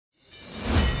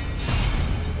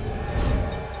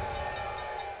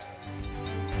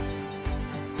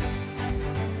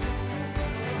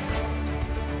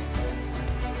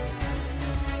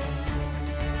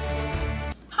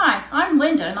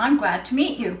Linda, and I'm glad to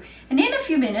meet you. And in a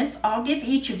few minutes, I'll give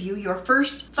each of you your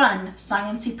first fun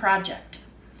science-y project.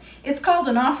 It's called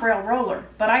an off-rail roller,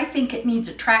 but I think it needs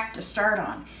a track to start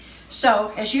on.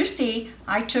 So, as you see,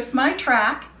 I took my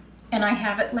track and I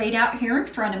have it laid out here in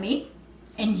front of me,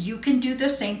 and you can do the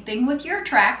same thing with your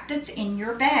track that's in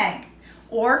your bag.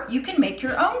 Or you can make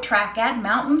your own track, add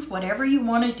mountains, whatever you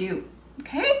want to do,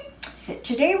 okay?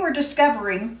 Today we're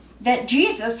discovering that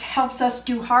Jesus helps us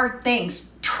do hard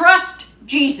things. Trust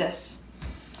Jesus.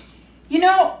 You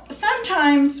know,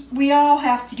 sometimes we all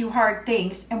have to do hard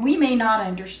things and we may not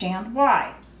understand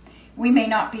why. We may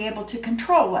not be able to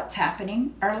control what's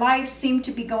happening. Our lives seem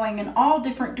to be going in all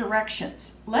different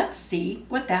directions. Let's see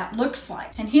what that looks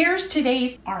like. And here's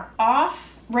today's our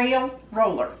off-rail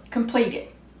roller completed.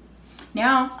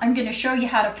 Now I'm going to show you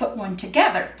how to put one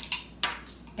together.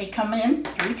 They come in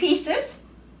 3 pieces.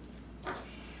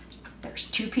 There's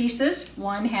 2 pieces.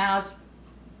 One has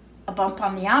a bump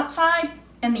on the outside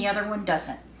and the other one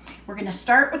doesn't. We're going to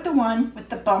start with the one with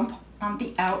the bump on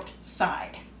the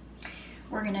outside.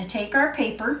 We're going to take our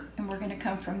paper and we're going to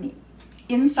come from the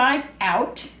inside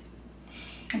out.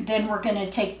 And then we're going to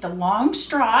take the long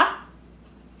straw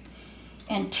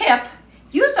and tip.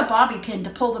 Use a bobby pin to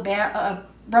pull the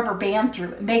rubber band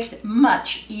through. It makes it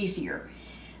much easier.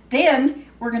 Then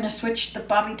we're going to switch the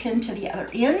bobby pin to the other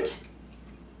end.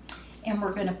 And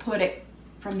we're going to put it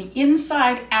from the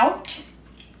inside out.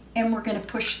 And we're going to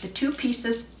push the 2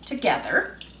 pieces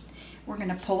together. We're going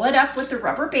to pull it up with the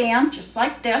rubber band just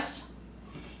like this.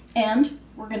 And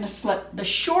we're going to slip the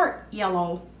short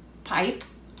yellow pipe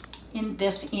in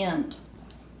this end.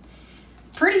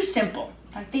 Pretty simple.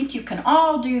 I think you can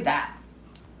all do that.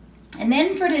 And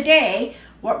then for today,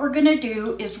 what we're going to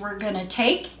do is we're going to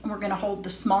take and we're going to hold the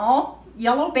small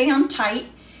yellow band tight.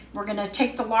 We're going to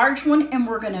take the large one and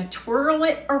we're going to twirl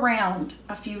it around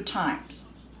a few times.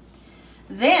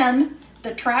 Then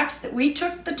the tracks that we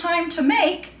took the time to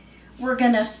make, we're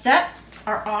going to set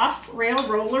our off-rail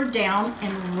roller down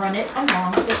and run it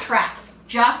along the tracks,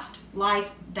 just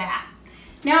like that.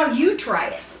 Now you try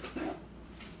it.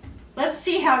 Let's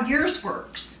see how yours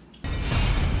works.